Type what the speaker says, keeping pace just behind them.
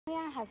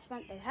has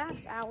spent the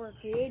past hour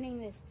creating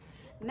this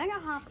mega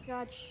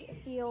hopscotch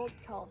field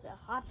called the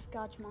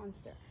Hopscotch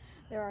Monster.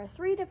 There are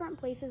 3 different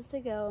places to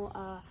go,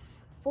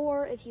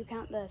 4 if you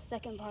count the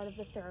second part of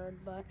the third,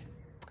 but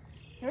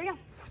here we go.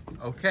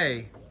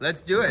 Okay,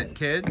 let's do it,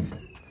 kids. A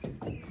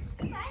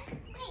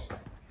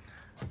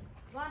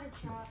lot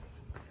of chalk.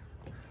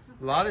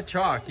 A lot of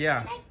chalk,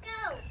 yeah. Let's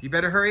go. You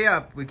better hurry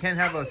up. We can't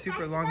have a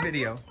super long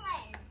video.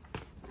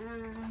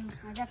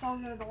 I guess I'll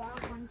go the long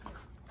one too.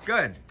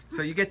 Good.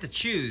 So you get to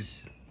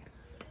choose.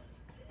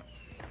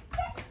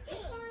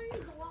 This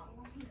one's a lot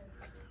longer.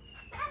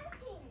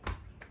 17,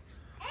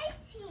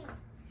 18,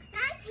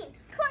 19,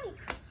 20,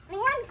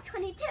 21,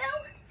 22,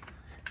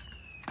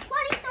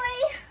 23,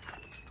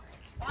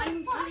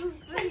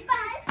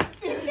 25.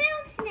 The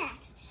film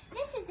snacks.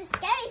 This is the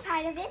scary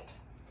part of it.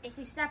 If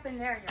you step in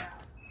there, you're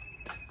out.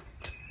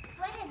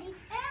 What do these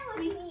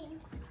arrows mean?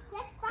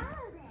 Let's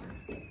follow them.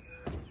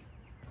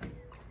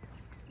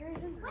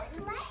 Which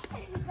lane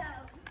should we go?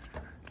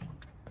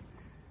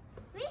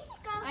 We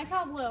should go. I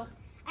call blue.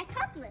 I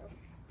call blue.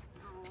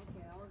 Oh,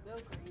 okay, I'll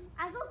go green.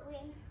 I go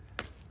green.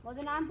 Well,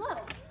 then I'm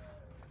blue.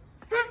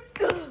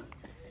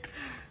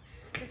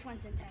 This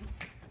one's intense.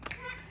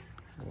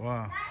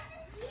 Wow.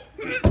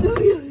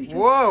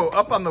 Whoa,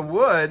 up on the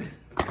wood.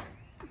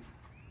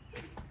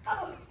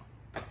 I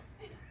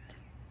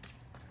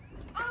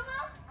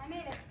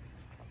made it.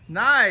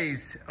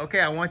 Nice.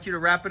 Okay, I want you to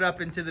wrap it up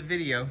into the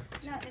video.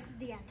 No, this is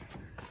the end.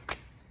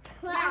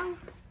 Wow.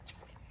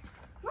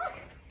 Look.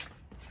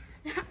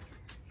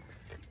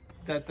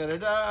 Da da da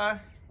da.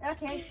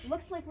 Okay,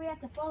 looks like we have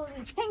to follow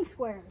these pink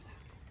squares.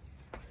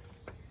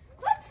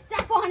 Let's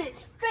step on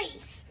his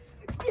face.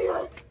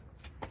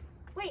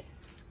 Wait,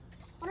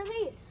 what are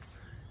these?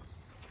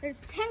 There's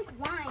pink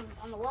lines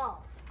on the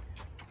walls.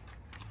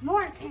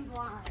 More pink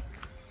lines.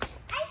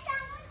 I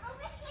found one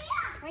over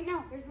here. Wait,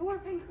 no, there's more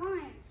pink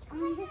lines. I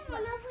found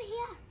one over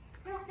here.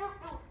 No, no,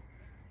 no.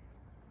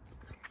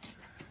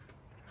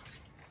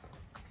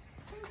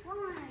 Pink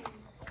lines.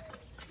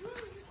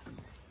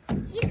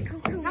 He's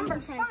cool. Number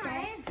 5.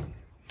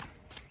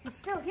 He's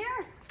still here.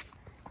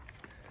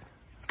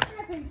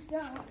 Stepping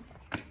stone.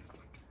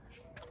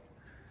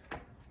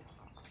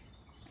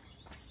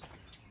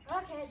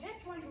 Okay,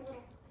 this one's a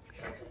little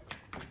tricky.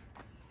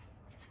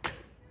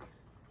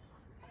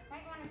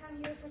 Might want to come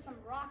here for some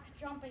rock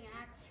jumping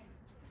action.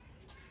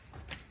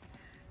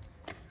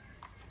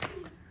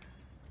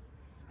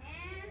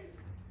 And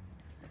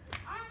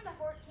on the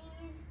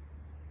 14,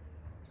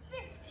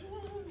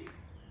 15,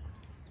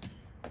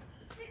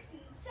 16,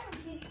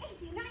 17,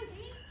 18, 19,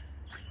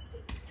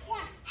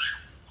 20.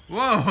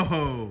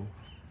 Whoa.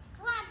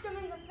 Slapped him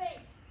in the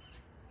face.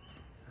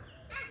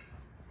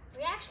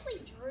 We actually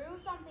drew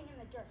something in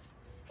the dirt.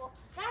 Well,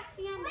 that's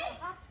the end of the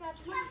hopscotch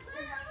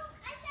monster.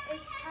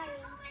 It's time.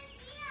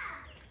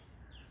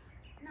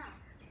 No.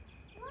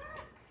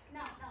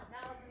 No,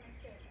 that was a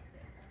mistake.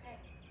 Okay.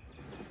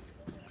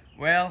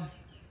 Well,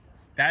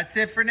 that's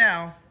it for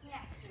now.